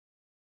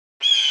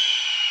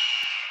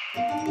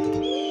Hi,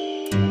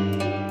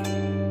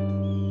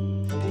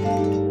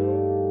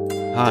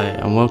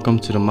 and welcome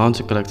to the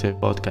Mountain Collective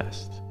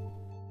podcast.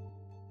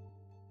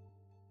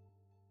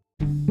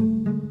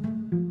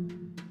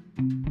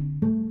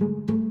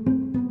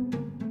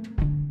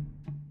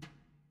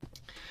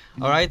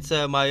 All right,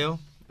 Mayo,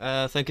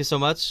 thank you so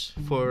much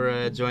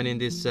for joining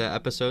this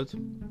episode.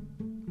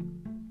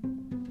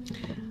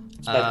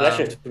 It's my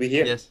pleasure to be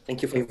here. Yes.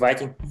 Thank you for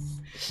inviting.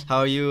 How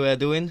are you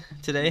doing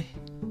today?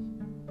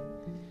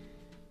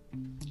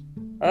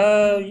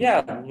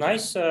 Yeah,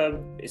 nice.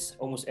 It's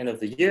almost end of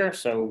the year,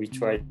 so we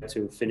try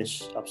to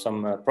finish up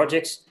some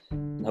projects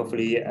and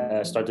hopefully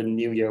start the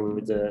new year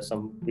with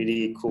some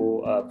really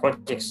cool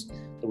projects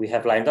that we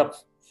have lined up.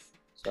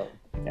 So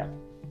yeah.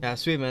 Yeah,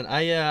 sweet man.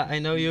 I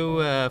know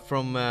you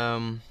from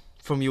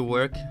your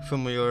work,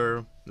 from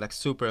your like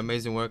super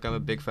amazing work. I'm a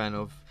big fan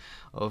of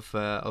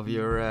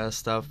your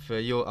stuff.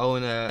 You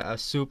own a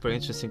super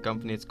interesting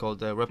company. It's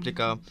called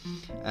Replica,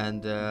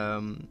 and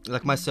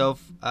like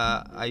myself,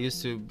 I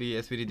used to be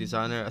a 3D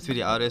designer, a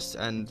 3D artist,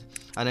 and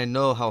I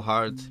know how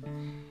hard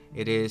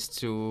it is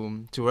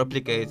to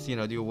replicate, you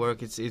know, your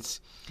work.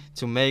 It's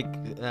to make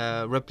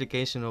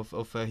replication of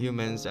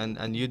humans,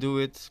 and you do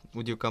it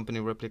with your company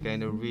Replica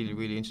in a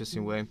really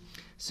interesting way.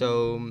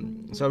 So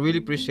I really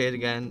appreciate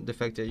again the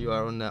fact that you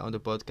are on the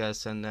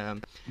podcast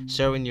and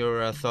sharing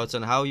your thoughts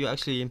on how you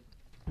actually,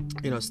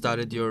 you know,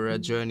 started your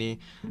journey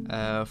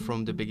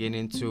from the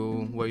beginning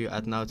to where you're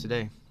at now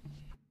today.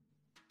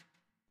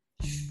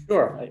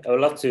 Sure, I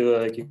would love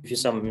to give you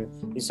some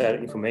inside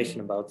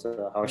information about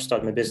how I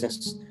started my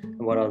business and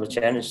what are the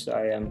challenges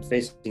I am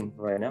facing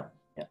right now.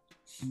 Yeah.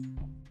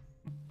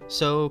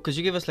 So could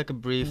you give us like a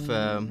brief,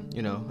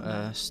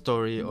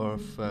 story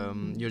of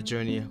your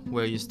journey,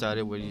 where you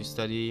started, where you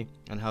study,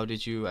 and how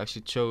did you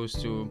actually chose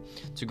to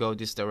go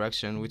this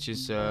direction, which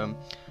is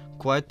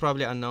quite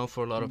probably unknown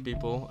for a lot of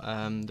people,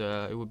 and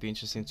it would be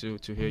interesting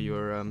to hear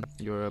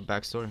your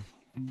backstory.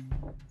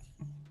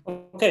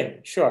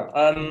 Okay, sure.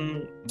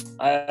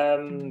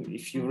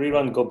 If you really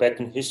want to go back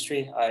in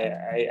history,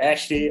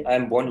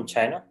 I'm born in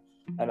China,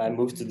 and I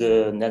moved to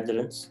the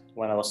Netherlands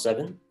when I was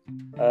 7.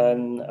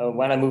 And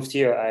when I moved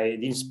here, I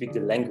didn't speak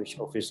the language,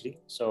 obviously,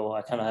 so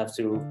I kind of have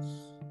to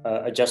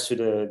adjust to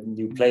the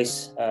new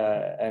place.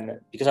 And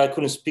because I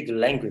couldn't speak the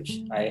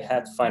language, I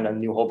had to find a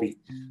new hobby.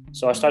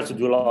 So I started to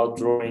do a lot of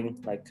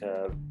drawing, like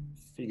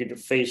figure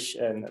face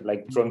and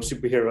like drawing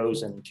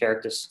superheroes and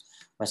characters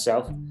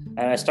myself, and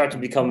I started to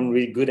become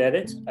really good at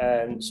it.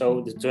 And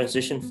so the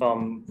transition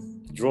from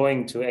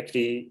drawing to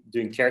actually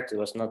doing character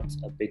was not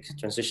a big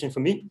transition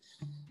for me.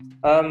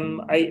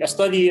 I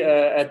study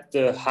at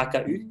the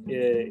HKU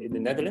in the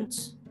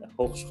Netherlands,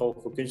 Hogeschool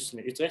voor Kunsten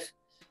in Utrecht,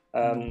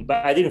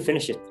 but I didn't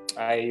finish it.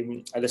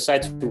 I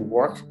decided to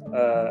work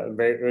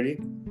very early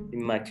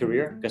in my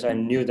career because I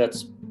knew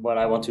that's what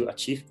I want to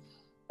achieve.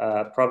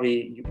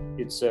 Probably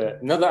it's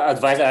another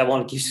advice that I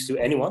want to give to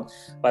anyone,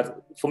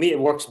 but for me it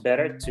works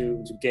better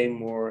to gain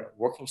more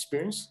working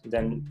experience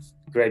than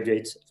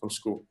graduate from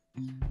school.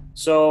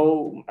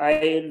 So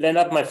I landed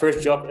up my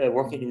first job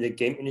working in the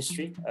game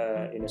industry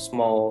in a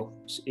small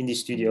indie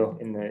studio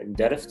in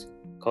Delft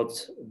called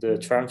the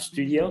Triumph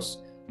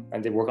Studios,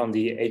 and they work on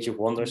the Age of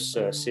Wonders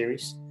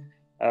series.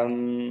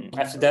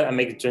 After that, I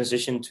make the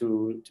transition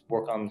to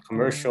work on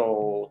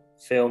commercial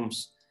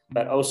films,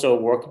 but also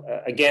work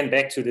again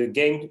back to the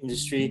game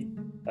industry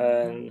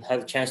and had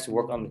a chance to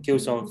work on the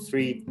Killzone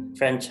 3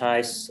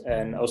 franchise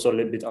and also a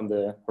little bit on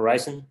the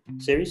Horizon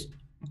series.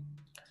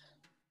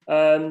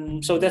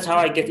 So that's how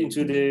I get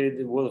into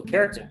the world of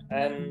character.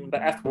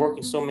 But after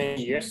working so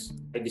many years,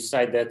 I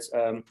decided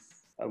that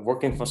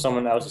working for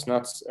someone else is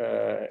not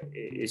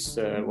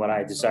what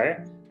I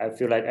desire. I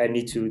feel like I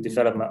need to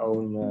develop my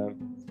own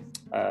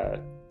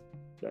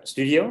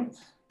studio.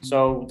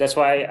 So that's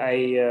why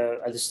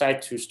I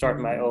decided to start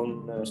my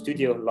own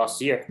studio last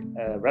year,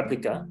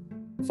 Replica,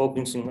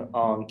 focusing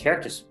on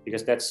characters,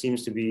 because that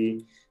seems to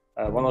be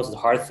one of the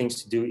hard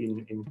things to do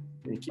in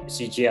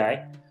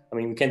CGI. I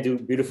mean, we can do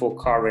beautiful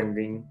car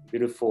rendering,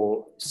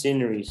 beautiful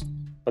sceneries,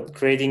 but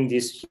creating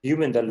this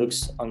human that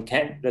looks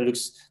uncanny,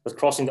 that's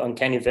crossing the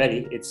uncanny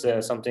valley, it's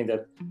something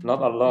that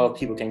not a lot of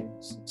people can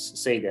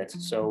say that.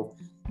 So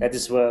that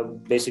is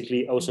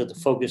basically also the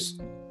focus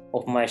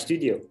of my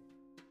studio.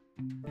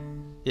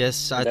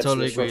 Yes, I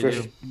totally agree with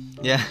you.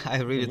 Yeah,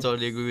 I really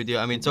totally agree with you.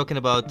 I mean, talking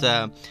about,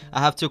 I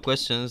have two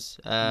questions.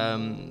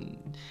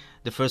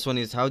 The first one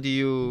is, how do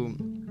you,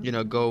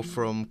 go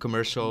from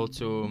commercial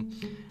to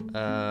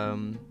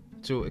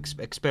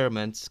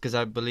experiments? Because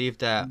I believe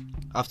that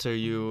after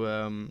you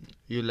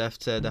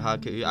left the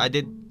HKU, I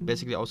did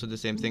basically also the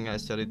same thing. I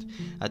studied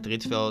at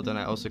Rietveld, and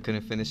I also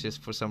couldn't finish this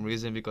for some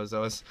reason because I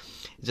was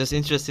just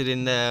interested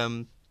in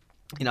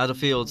other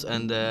fields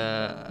and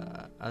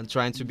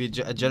trying to be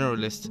a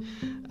generalist.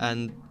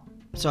 And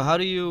so how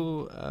do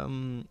you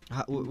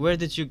where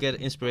did you get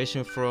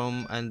inspiration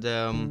from, and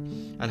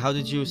how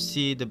did you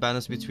see the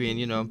balance between,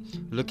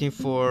 looking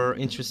for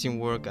interesting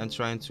work and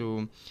trying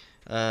to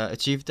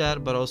achieve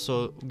that, but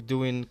also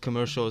doing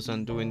commercials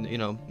and doing,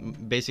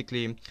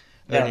 basically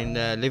earning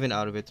living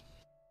out of it.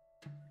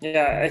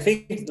 Yeah, I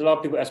think a lot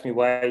of people ask me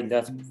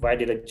why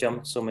did I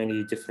jump so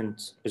many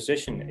different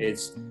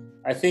positions.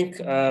 I think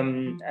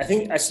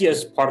I see it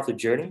as part of the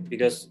journey,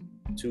 because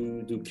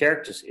to do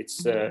characters,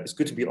 it's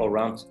good to be all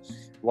around.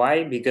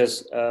 Why?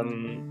 Because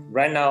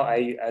right now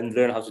I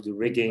learn how to do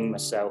rigging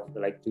myself,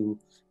 like do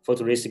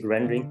photorealistic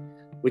rendering,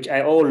 which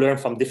I all learned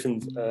from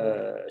different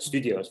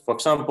studios. For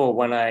example,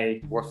 when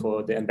I worked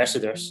for the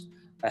Ambassadors,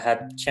 I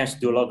had a chance to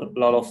do a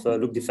lot of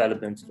look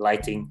development,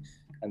 lighting,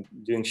 and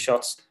doing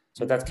shots.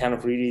 So that kind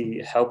of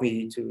really helped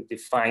me to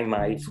define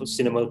my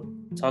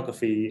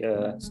cinematography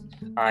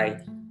eye.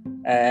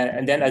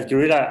 And then at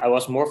Guerrilla, I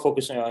was more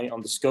focusing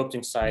on the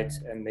sculpting side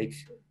and make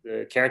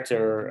the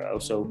character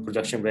also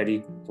production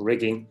ready for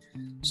rigging.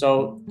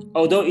 So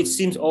although it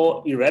seems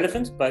all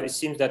irrelevant, but it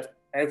seems that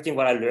everything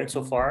what I learned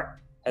so far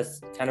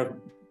has kind of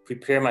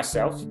prepared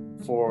myself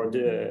for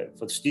the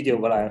studio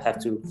what I have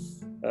to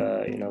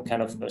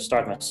kind of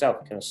start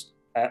myself, because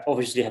I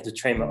obviously have to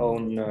train my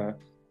own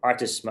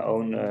artists, my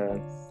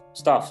own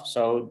stuff.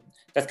 So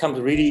that comes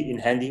really in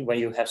handy when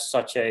you have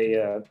such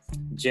a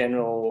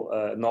general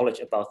knowledge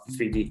about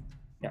 3D.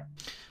 Yeah.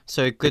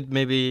 So it could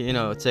maybe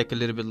take a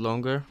little bit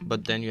longer,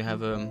 but then you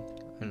have an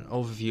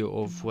overview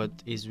of what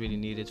is really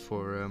needed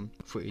for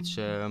each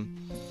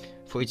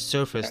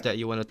surface that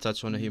you want to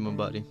touch on a human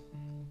body.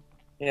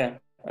 Yeah,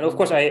 and of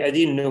course I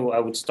didn't know I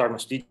would start my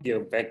studio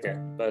back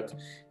then, but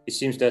it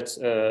seems that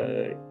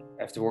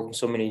after working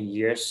so many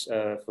years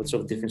for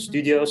so different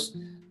studios,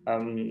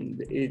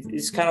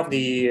 it's kind of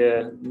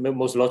the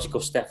most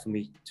logical step for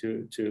me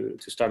to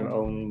start my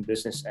own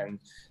business and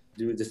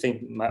do the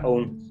thing my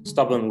own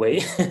stubborn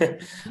way.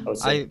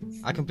 I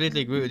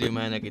completely agree with you,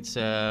 man. Like it's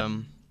a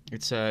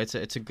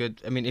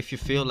good. I mean, if you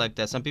feel like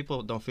that, some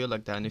people don't feel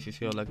like that, and if you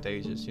feel like that,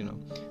 you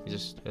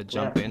just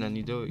jump in and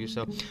you do it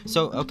yourself.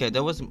 So okay,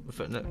 that was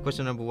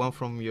question number one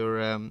from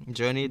your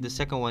journey. The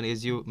second one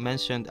is you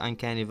mentioned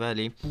Uncanny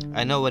Valley.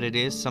 I know what it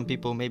is. Some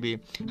people maybe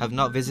have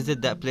not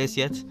visited that place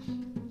yet.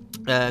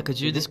 Could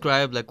you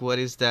describe like what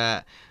is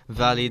that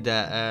valley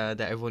that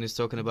everyone is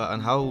talking about,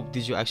 and how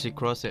did you actually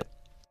cross it?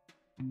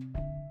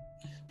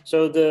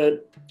 So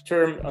the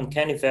term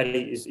Uncanny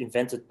Valley is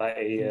invented by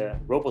a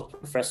robot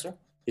professor.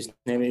 His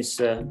name is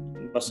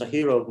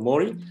Masahiro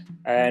Mori,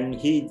 and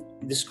he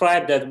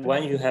described that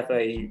when you have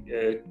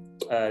a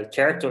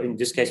character, in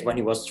this case when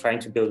he was trying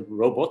to build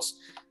robots,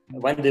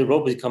 when the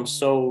robot becomes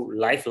so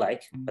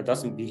lifelike but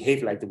doesn't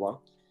behave like the one.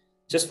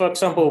 Just for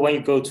example, when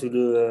you go to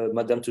the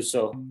Madame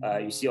Tussauds,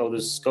 you see all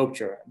this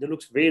sculpture. They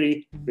look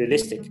really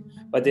realistic,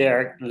 but they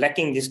are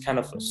lacking this kind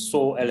of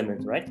soul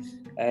element, right?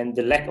 And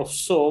the lack of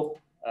soul,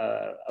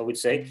 I would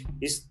say,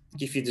 is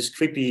give you this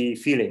creepy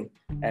feeling,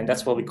 and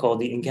that's what we call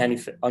the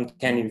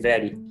uncanny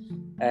valley.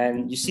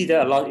 And you see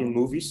that a lot in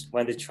movies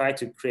when they try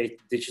to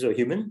create digital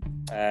human.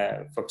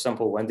 For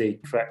example, when they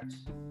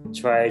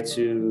try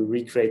to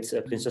recreate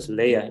Princess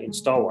Leia in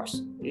Star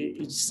Wars,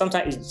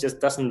 sometimes it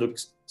just doesn't look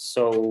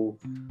so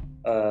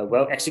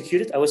well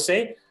executed, I would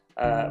say.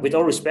 With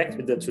all respect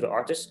to the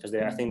artists, because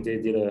I think they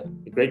did a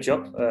great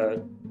job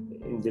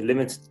in the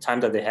limited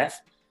time that they have.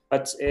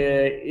 But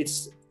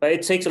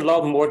it takes a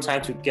lot more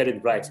time to get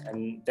it right,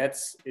 and that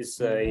is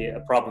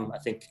a problem I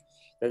think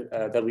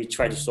that we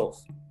try to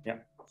solve. Yeah.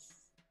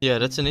 Yeah,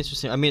 that's an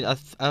interesting. I mean,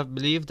 I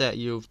believe that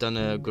you've done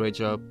a great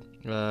job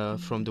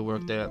from the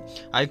work there.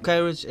 I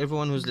encourage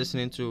everyone who's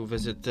listening to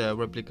visit the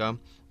Replica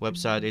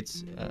website.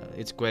 It's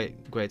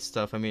great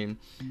stuff. I mean,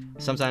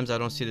 sometimes I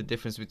don't see the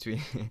difference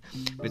between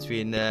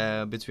between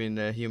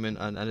a human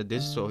and a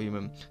digital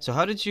human. So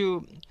how did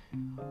you?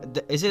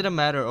 Is it a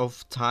matter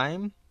of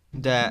time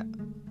that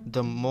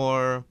the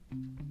more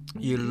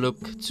you look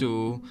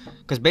to,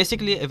 because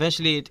basically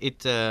eventually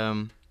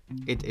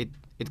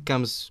it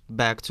comes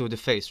back to the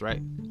face,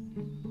 right?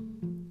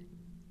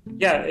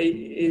 Yeah,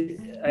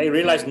 I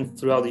realized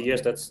throughout the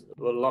years that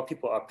a lot of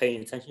people are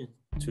paying attention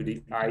to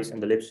the eyes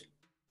and the lips.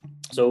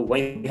 So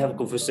when you have a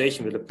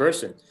conversation with a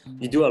person,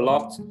 you do a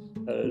lot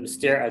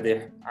stare at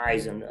their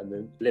eyes and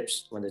the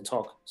lips when they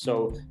talk.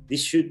 So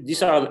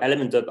these are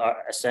elements that are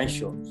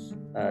essential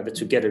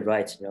to get it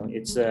right.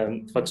 It's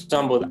for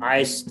example, the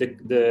eyes,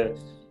 the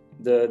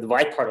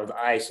white part of the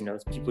eyes.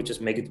 People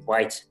just make it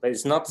white, but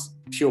it's not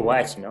pure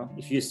white.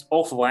 If you use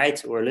off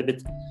white or a little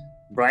bit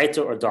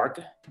brighter or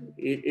darker,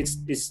 it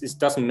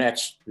doesn't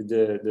match with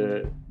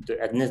the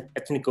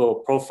ethnical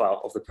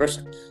profile of the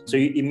person. So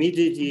you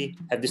immediately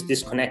have this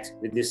disconnect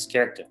with this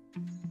character.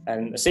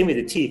 And the same with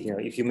the teeth.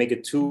 If you make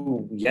it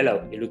too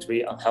yellow, it looks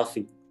really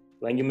unhealthy.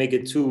 When you make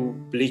it too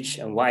bleach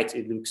and white,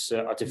 it looks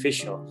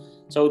artificial.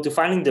 So to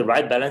finding the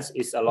right balance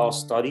is a lot of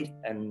study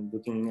and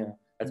looking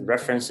at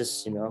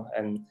references,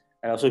 and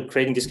also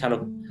creating this kind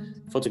of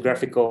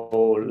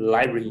photographical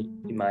library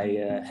in my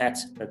head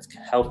that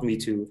helped me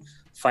to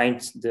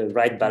find the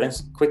right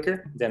balance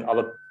quicker than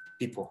other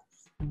people.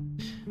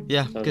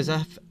 Yeah, because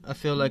I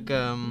feel like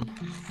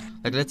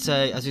let's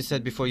say, as you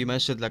said before, you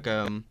mentioned like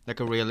a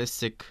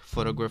realistic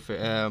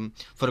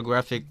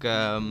photographic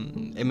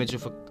image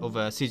of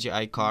a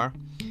CGI car.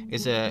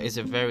 is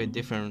a very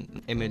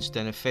different image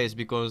than a face,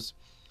 because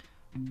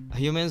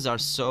humans are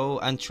so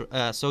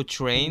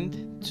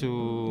trained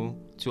to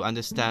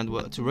understand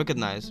to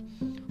recognize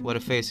what a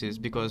face is,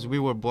 because we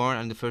were born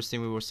and the first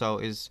thing we saw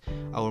is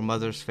our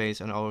mother's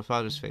face and our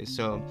father's face.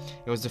 So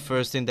it was the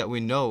first thing that we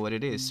know what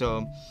it is.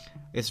 So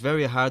it's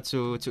very hard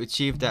to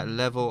achieve that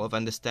level of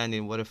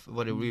understanding what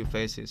a real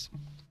face is.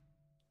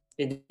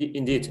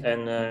 Indeed,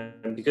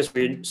 and because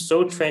we're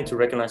so trained to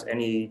recognize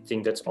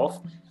anything that's off,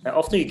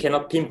 often you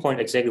cannot pinpoint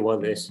exactly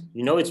what it is.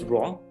 You know it's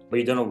wrong, but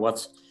you don't know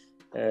what's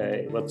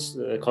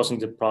causing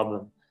the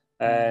problem.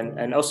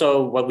 And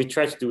also what we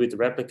try to do with the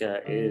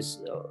replica is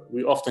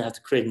we often have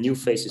to create new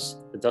faces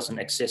that doesn't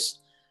exist.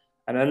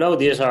 And I know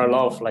there's a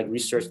lot of like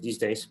research these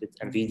days with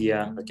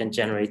NVIDIA that can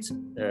generate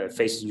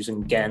faces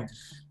using GAN.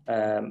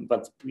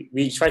 But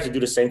we try to do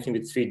the same thing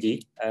with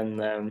 3D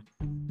and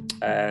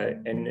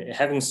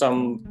having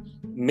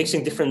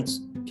mixing different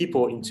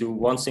people into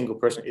one single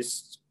person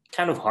is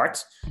kind of hard.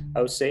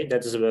 I would say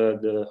that is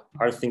the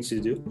hard thing to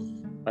do,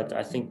 but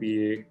I think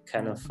we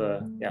kind of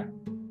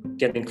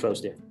getting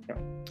close there. Yeah.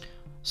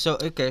 So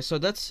okay, so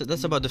that's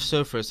about the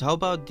surface. How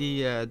about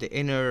the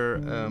inner,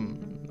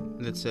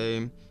 let's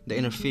say the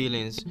inner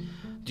feelings?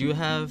 Do you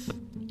have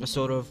a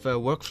sort of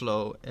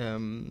workflow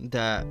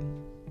that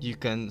you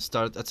can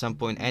start at some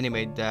point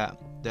animate that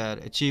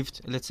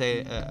achieved, let's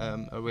say,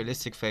 a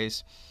realistic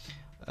face?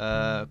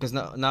 Because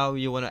now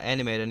you want to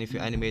animate, and if you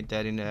animate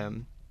that in a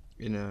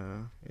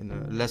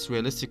less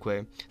realistic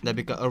way,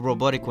 a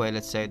robotic way,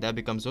 let's say, that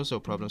becomes also a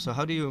problem. So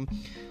how do you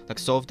like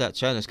solve that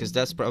challenge? Because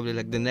that's probably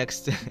like the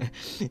next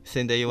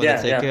thing that you want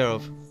to take care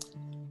of.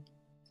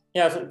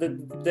 Yeah, so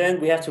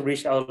then we have to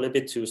reach out a little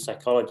bit to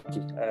psychology.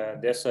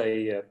 There's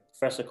a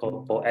professor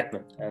called Paul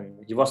Ekman, and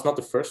he was not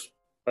the first,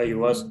 but he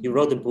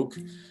wrote a book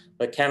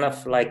that kind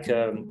of like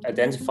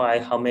identify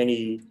how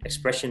many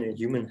expression a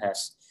human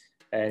has,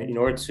 and in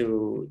order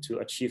to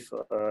achieve.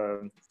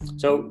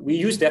 So we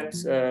use that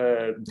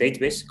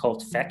database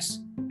called FACS,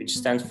 which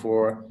stands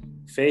for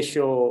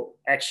Facial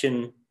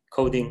Action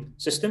Coding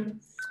System.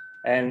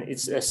 And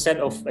it's a set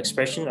of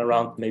expression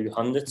around maybe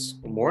hundreds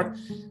or more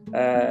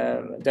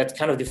that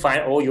kind of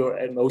define all your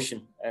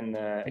emotion and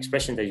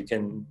expression that you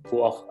can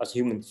pull off as a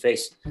human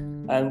face.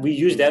 And we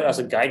use that as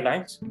a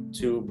guideline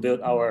to build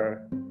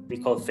we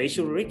call it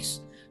facial rigs,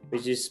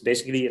 which is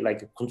basically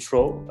like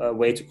a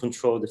way to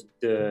control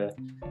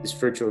this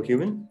virtual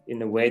human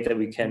in a way that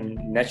we can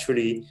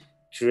naturally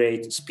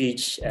create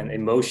speech and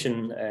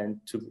emotion and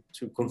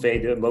to convey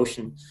the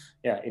emotion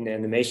in the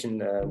animation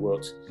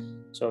world.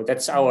 So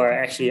that's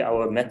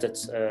our method,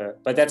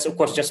 but that's of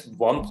course just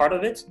one part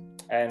of it,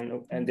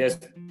 and there's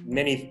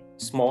many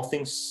small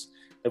things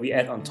that we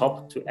add on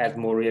top to add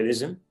more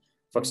realism.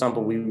 For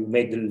example, we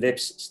make the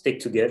lips stick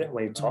together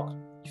when you talk.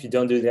 If you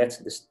don't do that,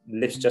 the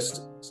lips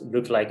just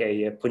look like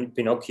a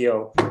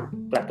Pinocchio,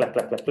 clap, clap,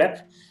 clap, clap,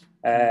 clap.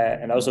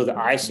 And also the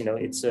eyes,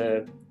 it's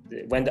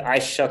when the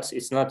eyes shut,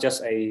 it's not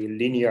just a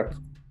linear,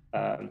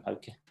 how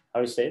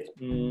do you say it?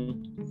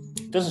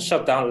 It doesn't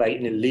shut down like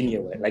in a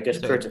linear way, like a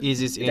curtain.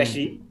 It's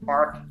actually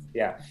arc.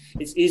 Yeah,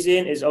 it's easy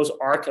in. It's also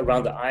arc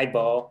around the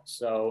eyeball.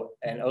 So,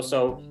 and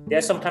also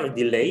there's some kind of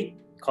delay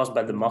caused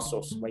by the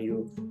muscles. When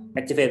you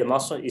activate the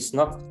muscle, it's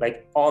not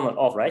like on and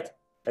off, right?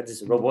 That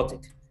is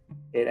robotic.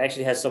 It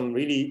actually has some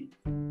really,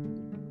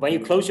 when you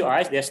close your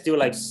eyes, there's still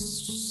like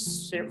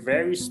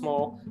very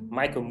small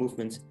micro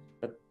movements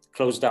that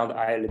close down the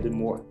eye a little bit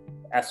more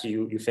after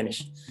you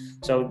finish.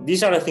 So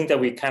these are the things that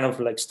we kind of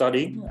like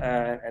studying,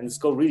 and it's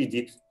go really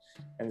deep,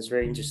 and it's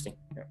very interesting.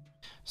 Yeah.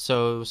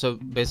 So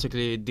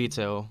basically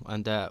detail,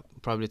 and that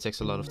probably takes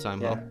a lot of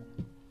time. Yeah.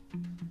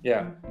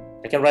 Yeah,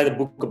 I can write a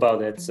book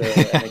about it,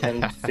 and I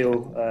can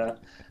fill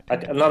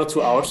like another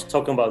 2 hours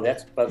talking about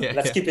that. But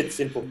let's keep it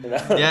simple.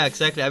 Yeah,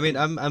 exactly. I mean,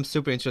 I'm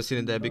super interested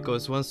in that,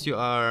 because once you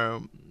are,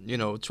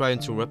 trying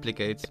to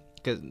replicate,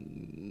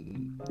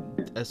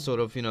 a sort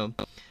of,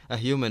 a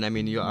human. I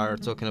mean, you are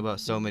talking about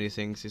so many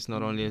things. It's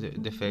not only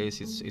the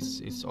face.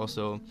 It's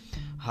also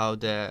how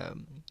the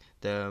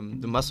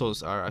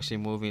muscles are actually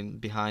moving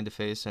behind the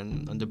face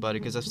and on the body.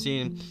 Because I've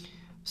seen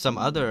some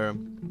other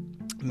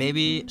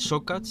maybe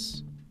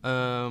shortcuts,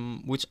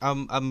 which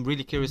I'm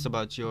really curious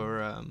about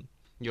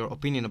your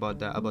opinion about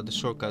that, about the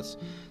shortcuts.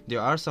 There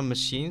are some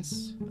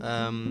machines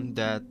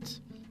that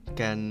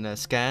can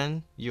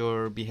scan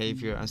your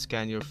behavior and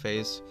scan your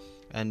face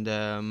and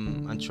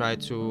try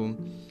to,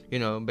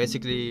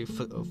 basically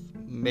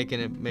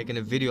making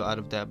a video out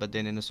of that, but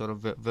then in a sort of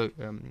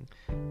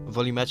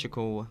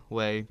volumetrical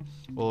way,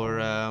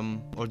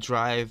 or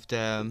drive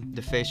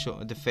the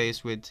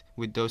face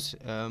with those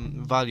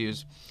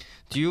values.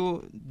 Do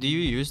you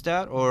use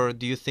that, or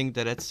do you think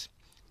that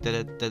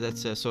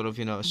that's a sort of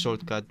a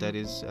shortcut that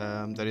is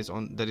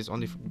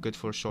only good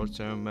for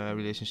short-term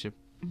relationship?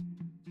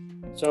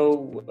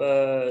 So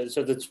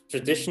the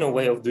traditional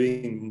way of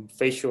doing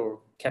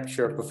facial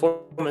capture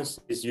performance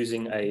is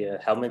using a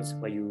helmet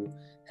where you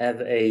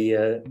have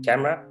a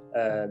camera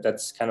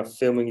that's kind of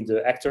filming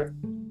the actor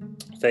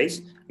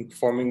face and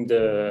performing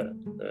the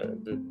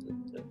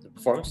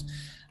performance.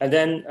 And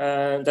then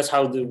that's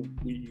how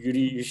we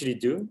usually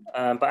do.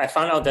 But I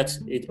found out that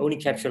it only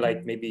captures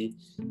like maybe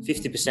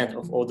 50%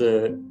 of all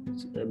the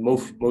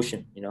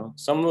motion. You know,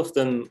 some of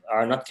them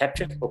are not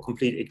captured or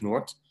completely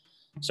ignored.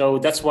 So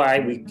that's why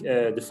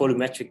the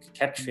volumetric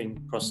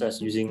capturing process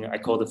using, I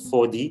call the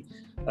 4D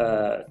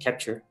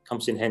capture,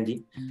 comes in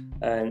handy.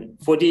 And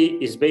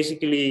 4D is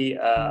basically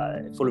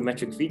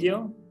volumetric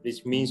video.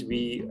 This means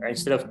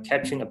instead of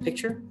capturing a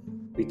picture,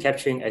 we're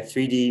capturing a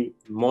 3D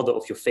model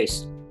of your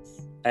face.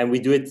 And we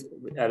do it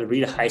at a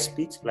really high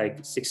speed, like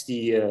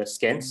 60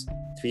 scans,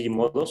 3D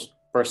models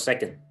per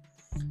second.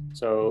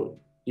 So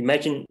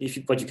imagine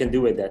what you can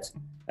do with that.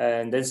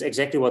 And that's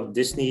exactly what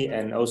Disney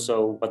and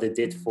also what they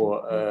did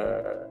for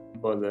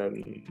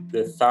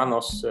the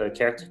Thanos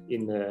character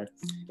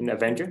in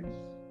Avenger.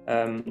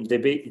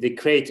 They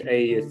create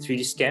a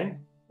 3D scan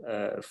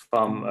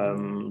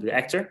from the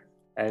actor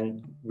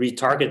and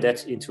retarget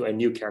that into a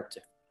new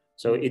character.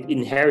 So it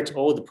inherits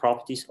all the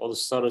properties, all the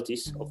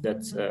subtleties of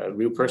that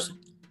real person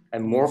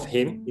and morph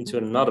him into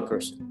another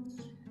person.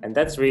 And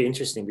that's really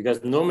interesting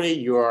because normally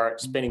you are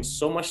spending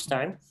so much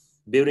time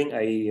building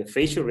a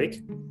facial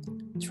rig,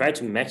 try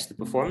to match the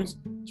performance,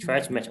 try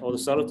to match all the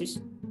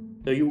subtleties.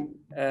 So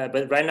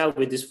but right now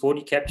with this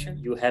 4D capture,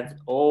 you have it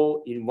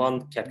all in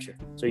one capture.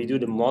 So you do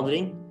the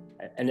modeling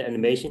and the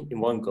animation in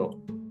one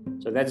go.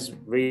 So that is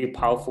really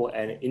powerful,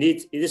 and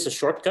indeed it is a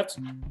shortcut,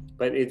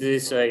 but it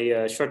is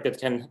a shortcut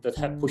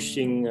that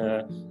pushing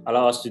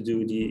allow us to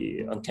do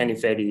the uncanny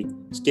valley,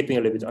 skipping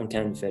a little bit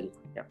uncanny valley.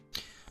 Yeah.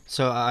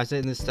 So as I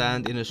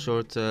understand, in a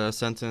short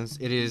sentence,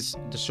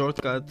 the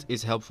shortcut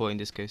is helpful in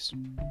this case.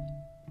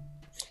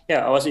 Yeah,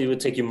 otherwise it would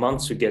take you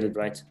months to get it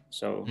right.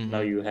 So now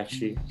you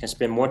actually can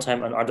spend more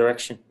time on our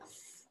direction.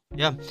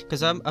 Yeah,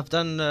 because I've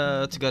done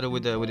together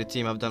with the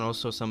team. I've done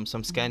also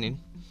some scanning,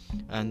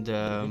 and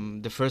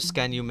the first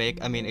scan you make,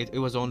 I mean, it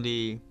was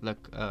only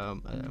like a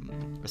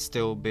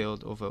still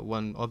build of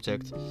one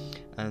object,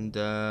 and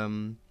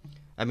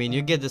I mean,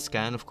 you get the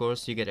scan, of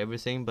course, you get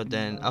everything, but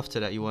then after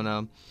that you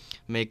wanna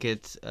make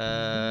it,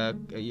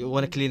 you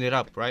wanna clean it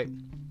up, right?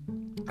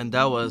 And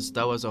that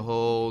was a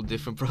whole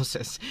different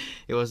process.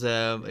 It was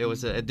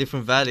a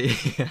different valley.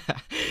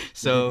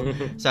 so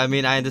I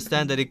mean, I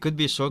understand that it could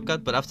be a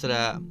shortcut, but after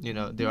that, you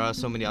know, there are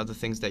so many other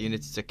things that you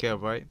need to take care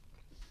of, right?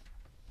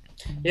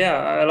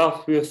 Yeah, a lot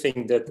of people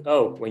think that,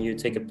 when you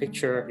take a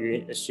picture,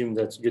 you assume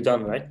that you're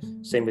done, right?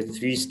 Same with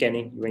 3D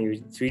scanning. When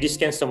you 3D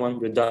scan someone,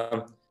 you're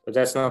done. But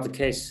that's not the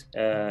case,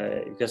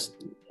 because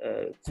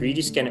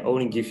 3D scanning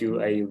only gives you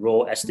a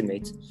raw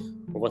estimate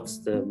of what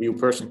the real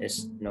person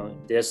is. You know,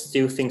 there's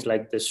still things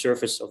like the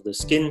surface of the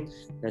skin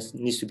that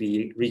needs to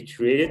be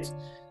recreated.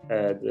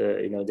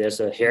 There's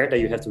a hair that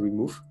you have to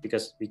remove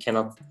because we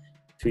cannot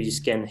 3D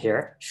scan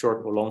hair,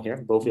 short or long hair.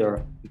 Both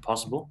are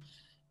impossible.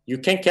 You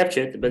can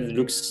capture it, but it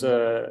looks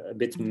a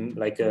bit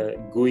like a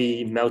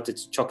gooey melted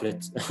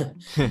chocolate,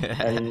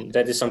 and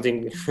that is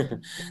something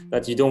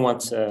that you don't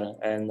want.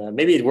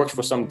 Maybe it works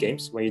for some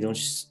games where you don't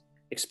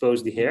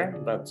expose the hair,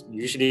 but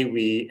usually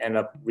we end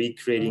up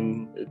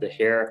recreating the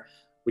hair,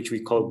 which we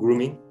call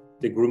grooming,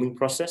 the grooming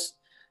process.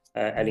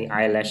 Adding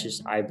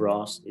eyelashes,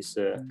 eyebrows is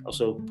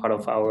also part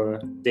of our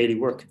daily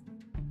work.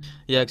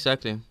 Yeah,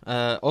 exactly.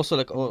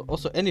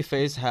 Also any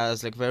face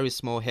has like very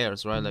small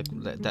hairs, right? Like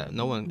that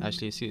no one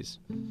actually sees.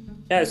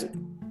 Yes.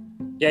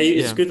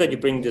 It's good that you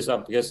bring this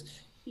up because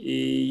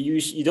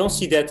you don't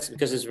see that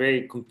because it's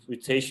very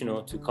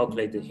computational to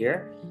calculate the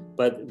hair.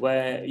 But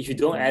if you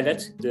don't add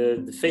it,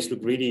 the face look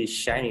really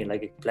shiny,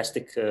 like a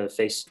plastic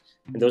face.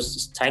 And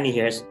those tiny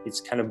hairs,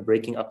 it's kind of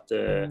breaking up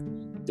the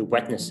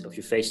wetness of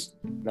your face,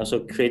 and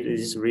also create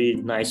this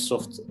really nice,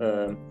 soft,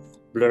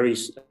 blurry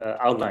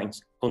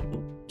outlines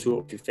contour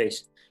of your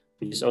face,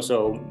 which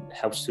also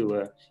helps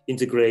to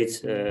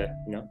integrate,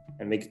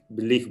 and make it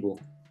believable.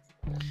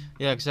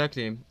 Yeah,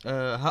 exactly.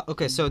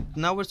 Okay, so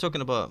now we're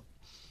talking about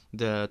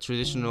the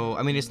traditional.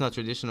 I mean, it's not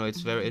traditional;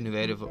 it's very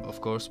innovative, of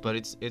course, but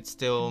it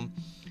still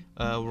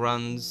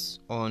runs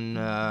on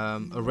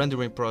a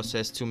rendering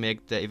process to make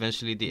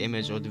eventually the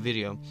image or the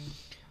video.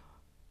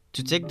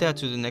 To take that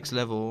to the next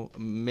level,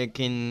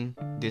 making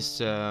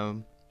this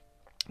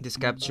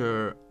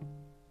capture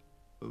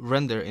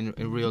render in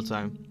real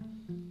time,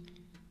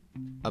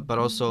 but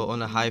also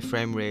on a high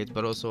frame rate,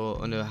 but also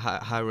on a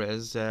high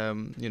res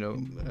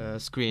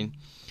screen.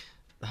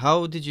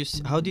 How do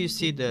you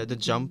see the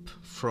jump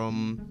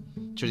from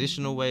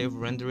traditional way of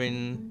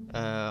rendering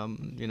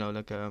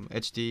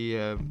HD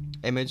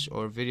image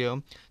or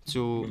video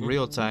to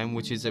real time,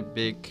 which is a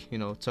big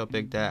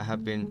topic that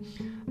have been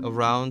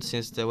around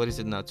since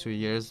 2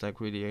 years, like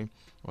really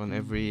on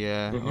every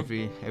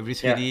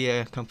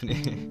 3D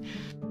company.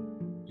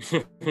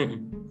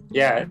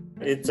 Yeah,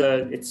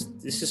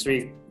 this is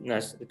really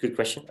nice, a good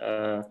question.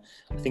 I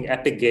think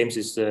Epic Games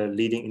is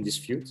leading in this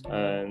field,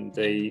 and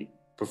they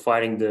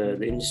providing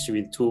the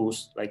industry with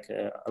tools like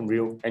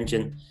Unreal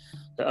Engine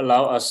that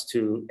allow us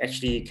to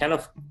actually kind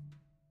of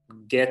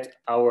get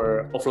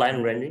our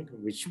offline rendering,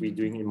 which we're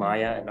doing in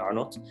Maya and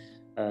Arnold,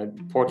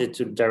 ported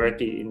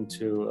directly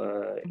into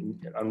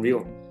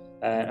Unreal.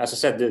 As I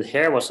said, the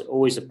hair was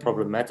always a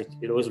problematic.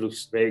 It always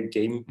looks very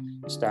game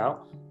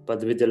style.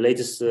 But with the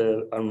latest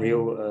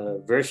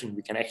Unreal version,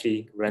 we can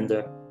actually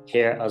render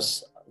hair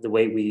as the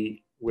way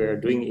we're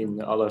doing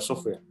in all our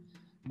software.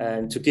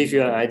 And to give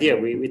you an idea,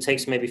 it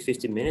takes maybe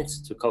 15 minutes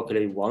to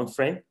calculate one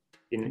frame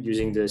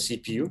using the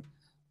CPU.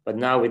 But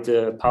now with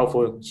the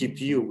powerful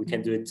GPU, we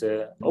can do it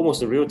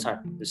almost in real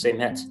time, the same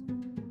head.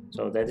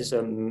 So that is,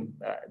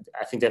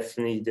 I think,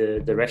 definitely the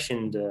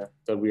direction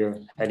that we are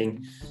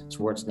heading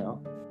towards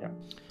now. Yeah.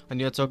 And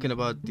you're talking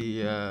about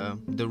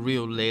the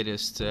real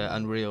latest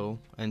Unreal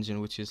Engine,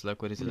 which is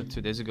like, what is it, like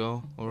 2 days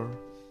ago or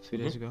 3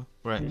 days ago,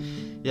 right?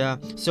 Yeah.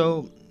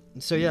 So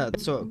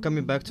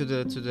coming back to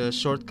the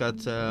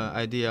shortcut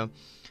idea,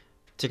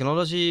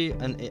 technology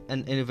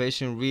and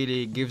innovation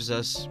really gives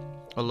us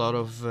a lot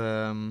of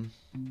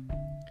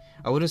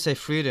I wouldn't say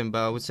freedom,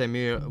 but I would say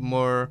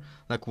more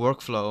like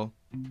workflow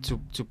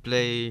to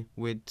play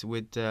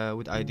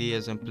with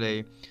ideas and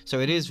play. So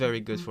it is very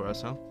good for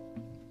us, huh?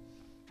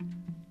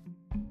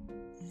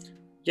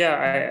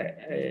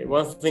 Yeah,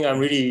 one thing I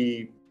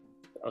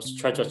was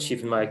trying to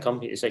achieve in my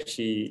company is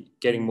actually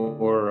getting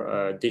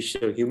more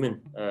digital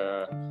human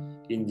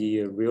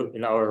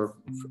in our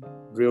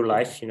real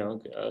life,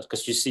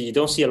 because you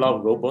don't see a lot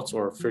of robots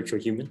or virtual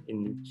human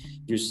in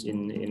use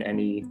in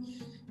any,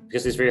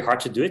 because it's very hard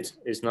to do it.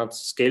 It's not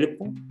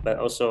scalable, but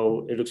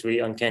also it looks really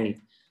uncanny.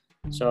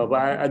 So, but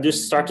I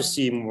just start to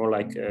see more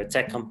like a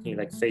tech company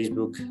like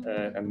Facebook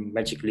and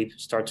Magic Leap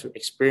start to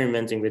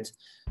experimenting with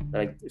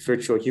like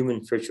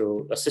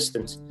virtual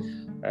assistants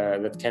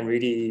that can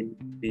really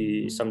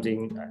be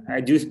something. I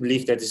do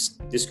believe that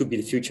this could be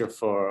the future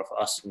for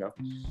us.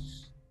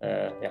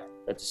 Yeah,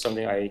 that's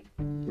something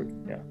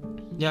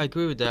Yeah, I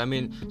agree with that. I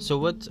mean, so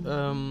what?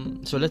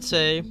 So let's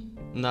say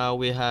now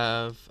we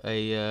have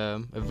a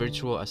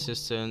virtual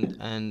assistant,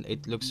 and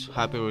it looks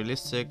hyper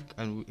realistic,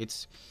 and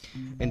it's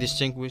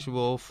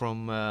indistinguishable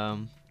from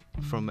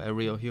a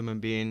real human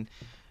being.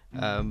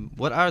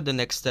 What are the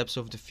next steps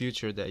of the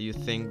future that you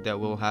think that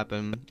will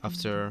happen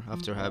after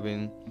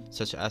having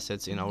such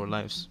assets in our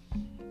lives?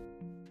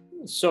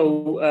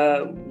 So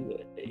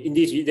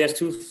indeed, there's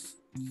two.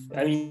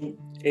 I mean,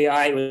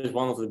 AI was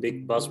one of the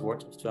big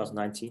buzzwords of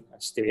 2019,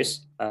 and still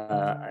is.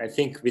 I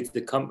think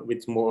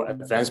with more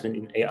advancement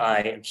in AI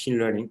and machine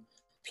learning,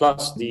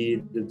 plus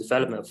the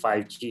development of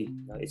 5G,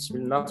 it's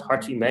not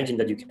hard to imagine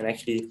that you can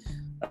actually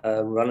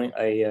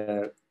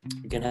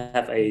you can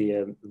have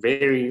a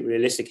very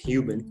realistic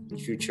human in the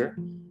future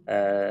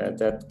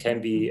that can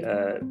be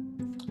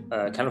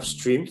kind of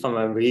streamed from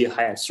a really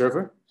high-end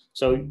server.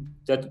 So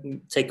that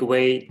take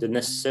away the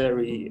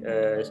necessary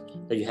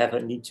that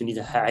you need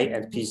a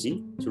high-end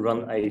PC to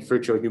run a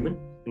virtual human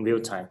in real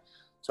time.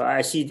 So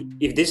I see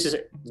if this is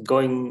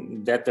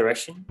going that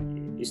direction,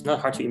 it's not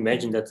hard to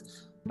imagine that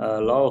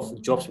a lot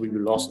of jobs will be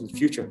lost in the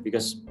future.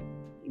 Because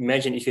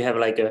imagine if you have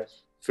like a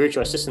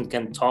virtual assistant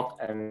can talk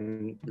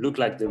and look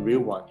like the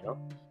real one.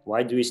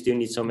 Why do we still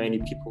need so many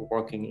people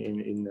working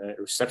in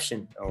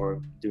reception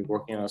or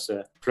working as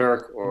a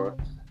clerk or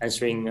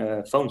answering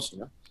phones?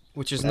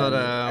 Which is not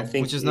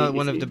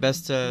one of the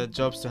best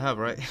jobs to have,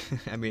 right?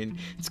 I mean,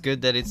 it's good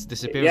that it's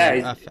disappearing.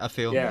 Yeah, I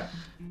feel. Yeah.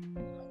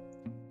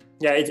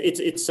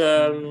 It's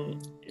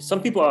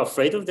some people are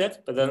afraid of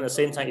that, but then at the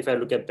same time, if I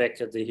look back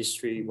at the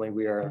history when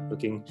we are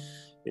looking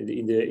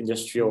in the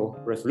industrial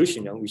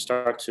revolution, we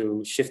start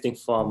to shifting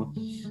from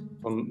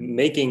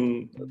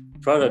making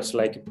products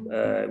like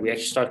we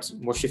actually start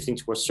more shifting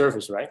towards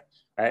service, right?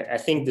 I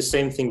think the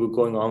same thing will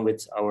going on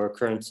with our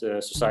current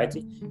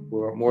society.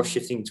 We're more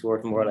shifting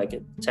toward more like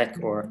a tech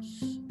or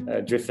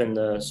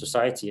driven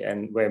society,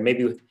 and where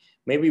maybe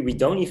we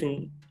don't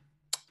even,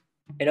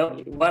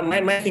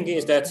 my thinking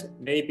is that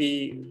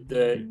maybe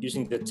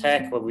using the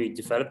tech what we're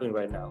developing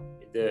right now,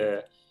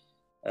 the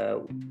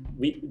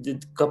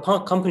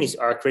companies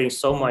are creating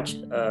so much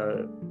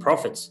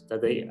profits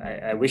that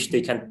I wish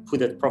they can put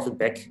that profit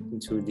back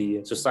into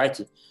the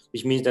society,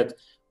 which means that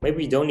maybe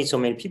we don't need so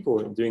many people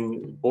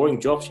doing boring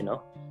jobs,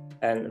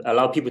 and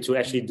allow people to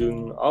actually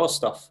doing all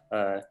stuff.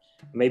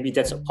 Maybe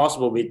that's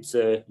possible with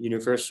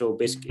universal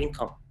basic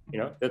income.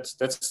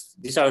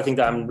 These are the things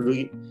that I'm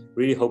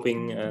really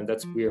hoping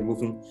that we are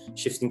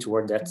shifting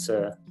toward that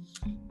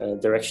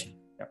direction.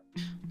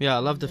 Yeah, I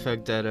love the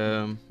fact that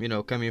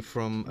coming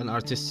from an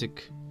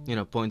artistic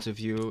point of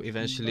view,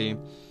 eventually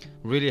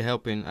really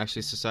helping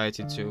actually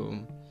society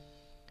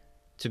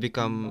to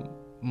become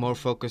more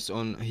focused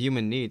on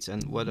human needs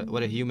and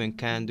what a human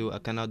can do or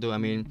cannot do. I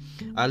mean,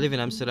 I live in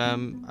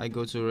Amsterdam. I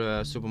go to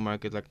a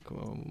supermarket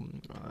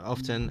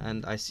often,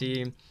 and I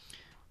see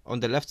on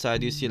the left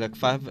side you see like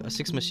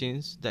 5-6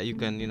 machines that you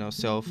can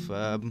self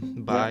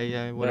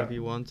buy whatever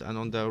you want, and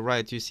on the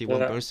right you see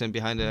one person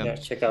behind the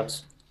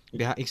checkouts.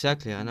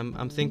 Exactly, and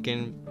I'm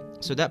thinking,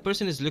 so that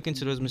person is looking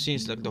to those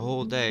machines like the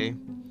whole day,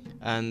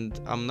 and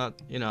I'm not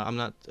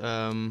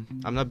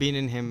being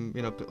in him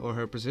or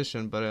her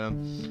position, but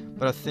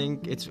I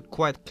think it's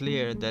quite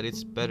clear that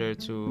it's better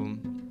to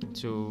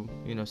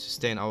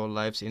sustain our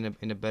lives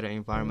in a better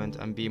environment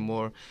and be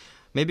more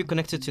maybe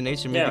connected to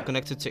nature, maybe Yeah.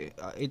 connected to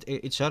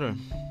each other.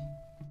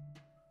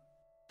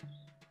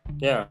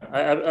 Yeah,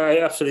 I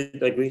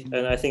absolutely agree,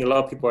 and I think a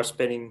lot of people are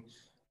spending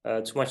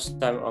too much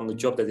time on the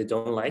job that they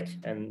don't like,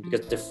 and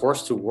because they're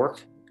forced to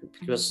work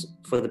because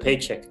for the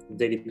paycheck, the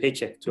daily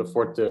paycheck, to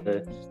afford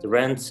the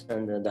rent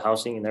and the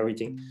housing and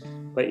everything.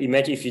 But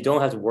imagine if you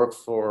don't have to work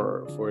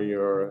for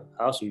your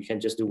house, you can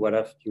just do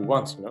whatever you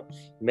want. You know,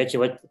 imagine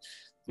what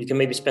you can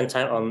maybe spend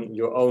time on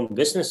your own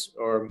business,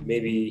 or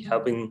maybe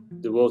helping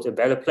the world a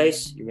better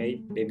place. You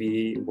may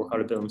maybe work a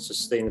little bit on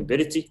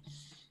sustainability.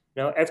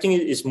 You know, everything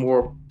is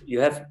more. You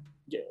have,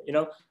 you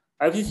know,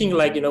 I really think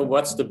like, you know,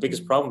 what's the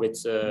biggest problem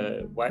with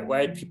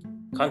why people,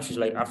 countries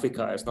like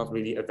Africa is not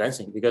really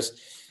advancing, because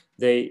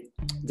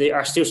they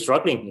are still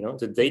struggling. You know,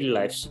 the daily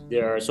lives,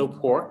 they are so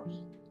poor.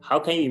 How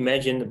can you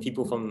imagine the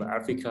people from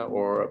Africa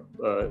or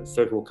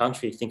third world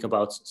country think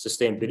about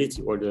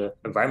sustainability or the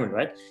environment,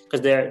 right?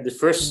 Because they're the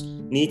first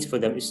need for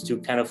them is to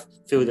kind of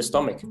fill the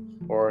stomach,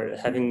 or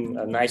having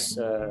a nice,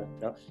 you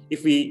know,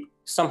 if we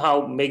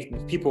somehow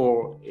make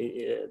people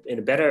in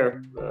a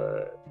better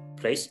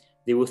place,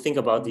 they will think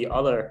about the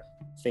other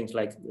things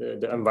like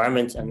the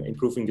environment and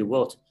improving the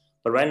world.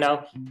 But right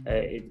now,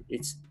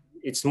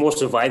 it's more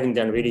surviving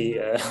than really.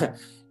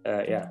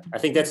 Yeah, I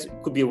think that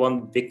could be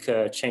one big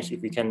change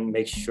if we can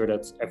make sure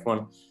that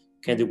everyone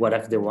can do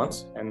whatever they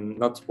want and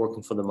not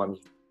working for the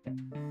money.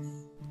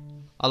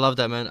 I love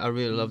that, man. I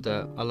really love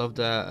that. I love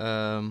that.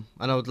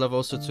 And I would love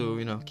also to,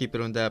 you know, keep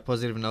it on that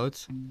positive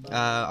note.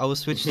 I will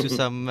switch to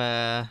some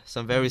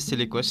very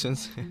silly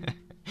questions,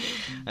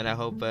 and I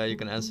hope you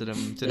can answer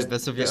them to the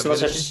best of your It's not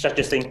ability. such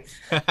a thing.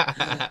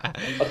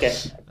 Okay,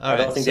 All I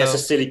don't right, think that's a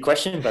so silly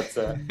question, but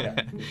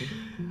yeah.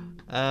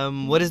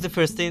 what is the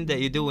first thing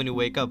that you do when you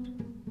wake up?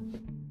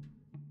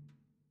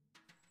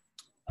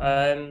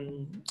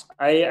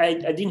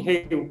 I didn't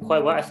hear you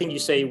quite well. I think you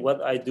say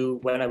what I do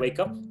when I wake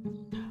up.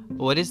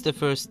 What is the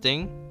first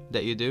thing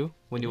that you do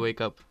when you wake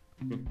up?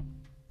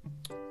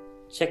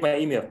 Check my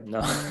email.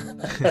 No.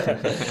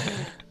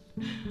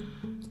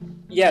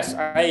 Yes,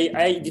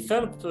 I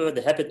developed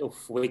the habit of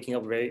waking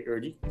up very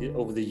early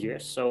over the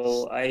years.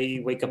 So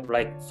I wake up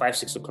like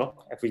 5-6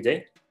 o'clock every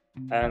day,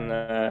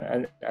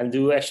 and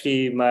do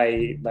actually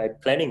my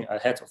planning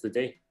ahead of the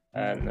day.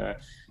 And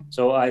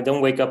so I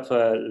don't wake up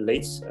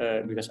late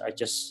because I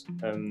just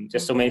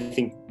there's so many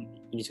things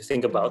you need to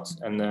think about,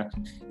 and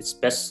it's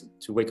best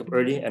to wake up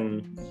early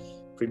and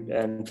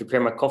prepare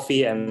my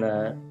coffee and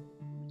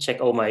check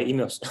all my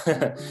emails.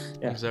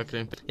 Yeah.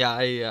 Exactly. Yeah,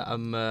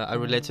 I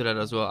relate to that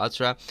as well.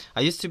 Atra.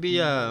 I used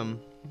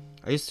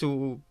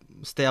to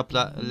stay up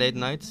late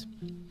nights,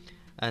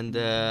 and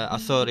I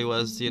thought it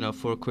was, you know,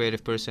 for a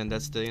creative person,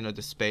 that's the, you know,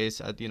 the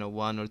space at, you know,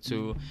 1 or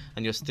 2,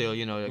 and you're still,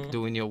 you know, like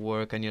doing your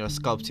work and, you know,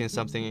 sculpting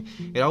something.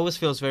 It always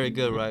feels very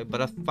good, right?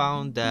 But I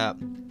found that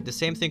the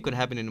same thing could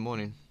happen in the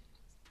morning.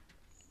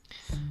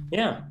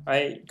 Yeah,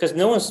 because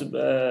no one's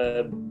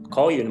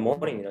call you in the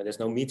morning. You know, there's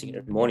no meeting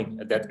in the morning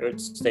at that early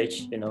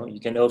stage. You know, you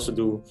can also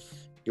do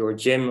your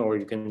gym, or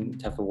you can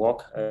have a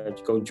walk,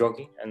 go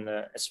jogging, and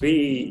it's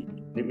really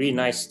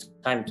nice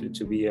time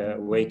to be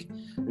awake.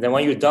 And then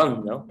when you're done,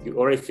 you know, you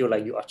already feel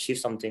like you achieved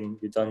something.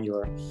 You've done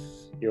your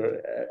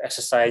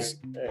exercise,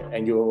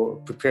 and you're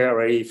prepared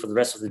already for the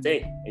rest of the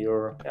day.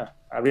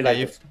 I really like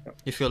it.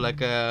 You feel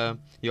like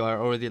you are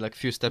already like a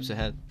few steps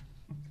ahead.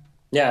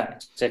 Yeah,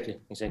 exactly.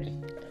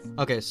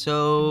 Okay,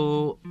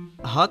 so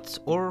hot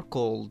or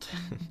cold?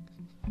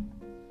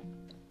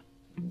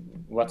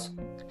 What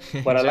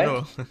In I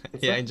general. like?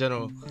 Yeah, in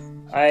general.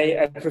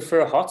 I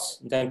prefer hot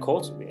than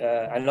cold.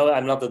 I know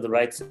I'm not in the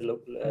right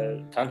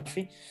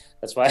country.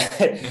 That's why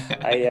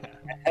I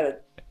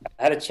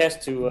had a chance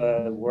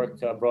to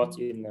work abroad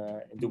in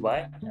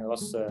Dubai. And it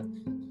was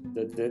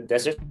the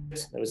desert.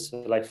 It was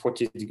like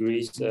 40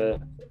 degrees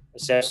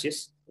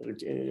Celsius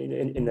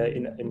in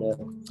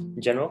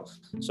general.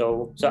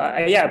 So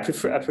I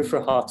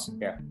prefer hot.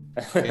 Yeah.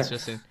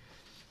 Interesting.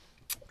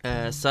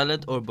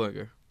 Salad or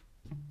burger?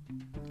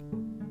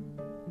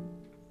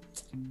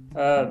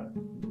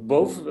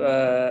 Both,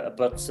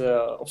 but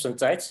op zijn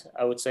tijd,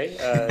 I would say.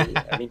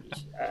 I mean,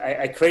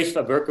 I crave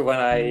a burger when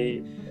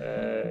I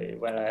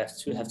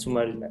have too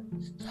much.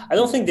 I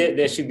don't think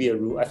there should be a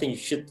rule. I think you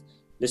should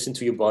listen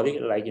to your body.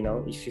 Like, you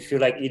know, if you feel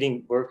like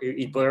eating burger, you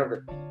eat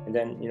burger, and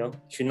then, you know,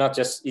 you're not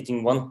just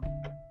eating one,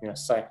 you know,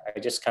 side. I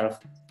just kind of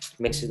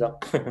mix it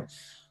up.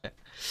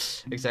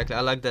 Exactly.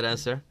 I like that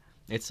answer.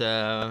 It's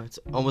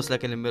almost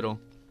like in the middle.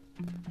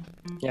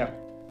 Yeah.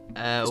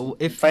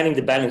 If finding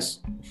the balance.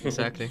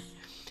 Exactly.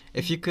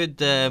 If you could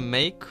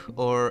make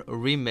or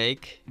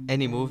remake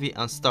any movie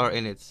and star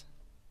in it,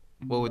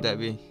 what would that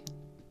be?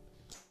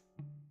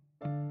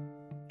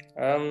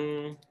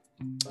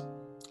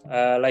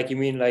 Like, you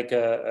mean like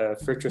a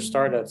virtual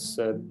star that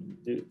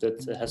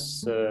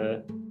has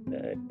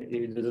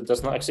that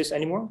does not exist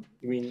anymore?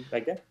 You mean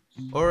like that?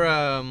 Or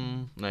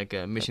like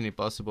Mission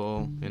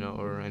Impossible, you know,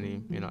 or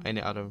any, you know,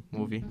 any other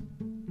movie?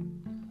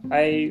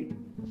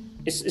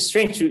 It's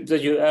strange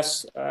that you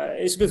ask.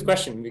 It's a good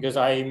question, because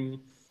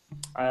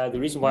The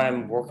reason why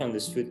I'm working on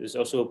this field is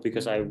also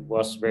because I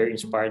was very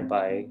inspired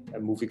by a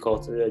movie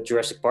called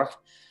Jurassic Park.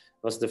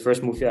 It was the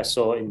first movie I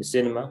saw in the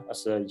cinema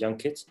as a young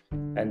kid,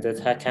 and that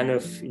had kind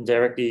of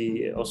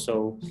indirectly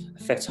also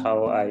affects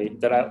how I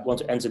want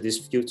to enter this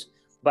field.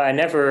 But I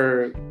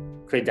never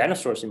create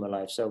dinosaurs in my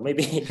life, so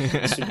maybe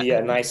this should be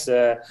a nice,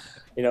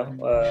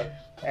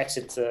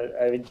 exit.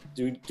 I mean,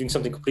 doing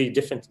something completely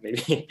different,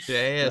 maybe.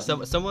 Yeah.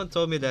 Someone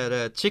told me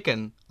that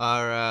chicken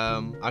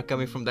are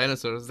coming from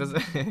dinosaurs. Does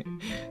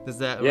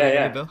that ring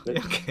any bell?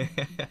 Okay.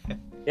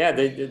 Yeah,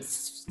 the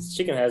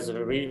chicken has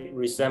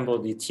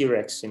resembled the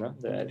T-Rex,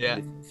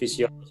 the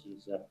physiology.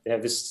 So they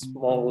have this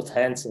small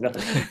hands,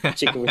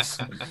 chicken wings.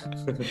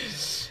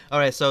 All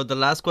right, so the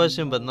last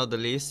question, but not the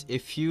least,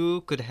 if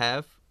you could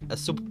have a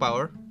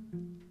superpower,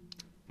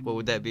 what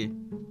would that be?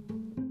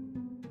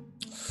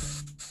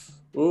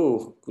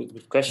 Ooh,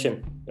 good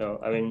question.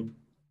 I mean,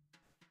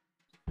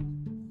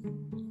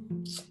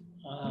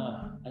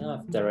 I don't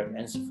have a direct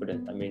answer for that.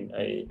 I mean,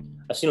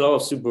 I've seen a lot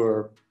of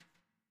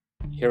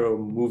superhero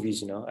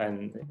movies,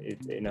 and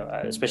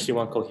especially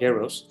one called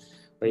Heroes,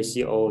 where you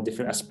see all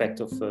different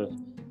aspects of a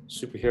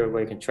superhero,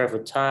 where you can travel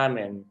time,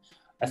 and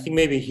I think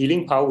maybe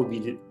healing power would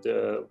be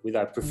what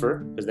I prefer,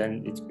 because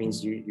then it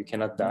means you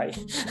cannot die.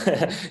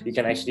 You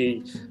can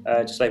actually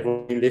just like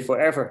live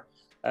forever.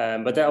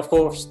 But then, of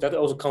course, that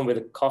also comes with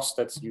a cost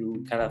that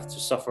you kind of have to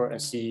suffer and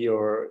see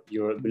your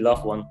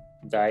beloved one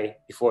die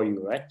before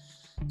you, right?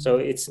 So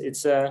it's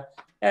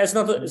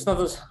not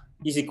an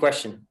easy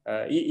question,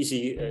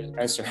 easy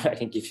answer I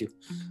can give you.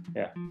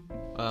 Yeah.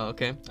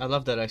 Okay, I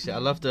love that actually. I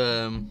love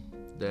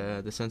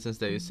the sentence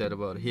that you said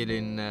about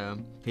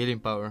healing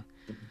power.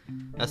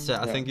 I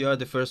think you are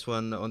the first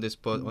one on this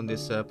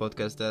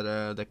podcast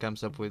that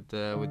comes up with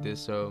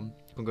this. So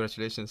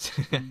congratulations.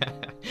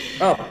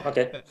 Oh,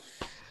 okay.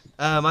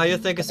 Mario,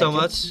 thank you so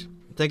much.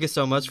 Thank you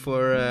so much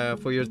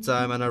for your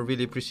time, and I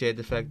really appreciate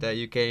the fact that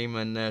you came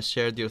and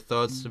shared your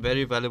thoughts.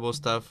 Very valuable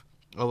stuff.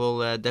 I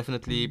will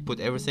definitely put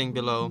everything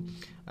below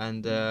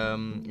and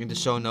in the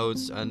show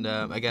notes. And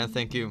again,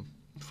 thank you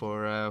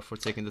for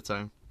taking the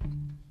time.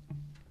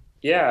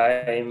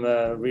 Yeah, I'm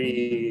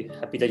really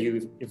happy that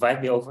you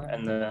invited me over,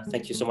 and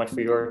thank you so much for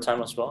your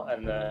time as well.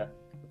 And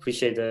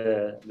appreciate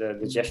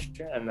the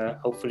gesture, and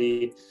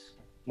hopefully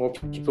more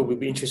people will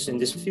be interested in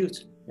this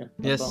field.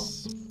 Yeah,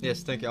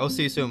 yes, thank you. I'll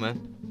see you soon, man.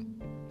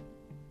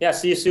 Yeah,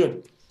 see you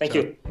soon. Thank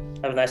you.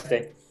 Have a nice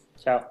day.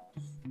 Ciao.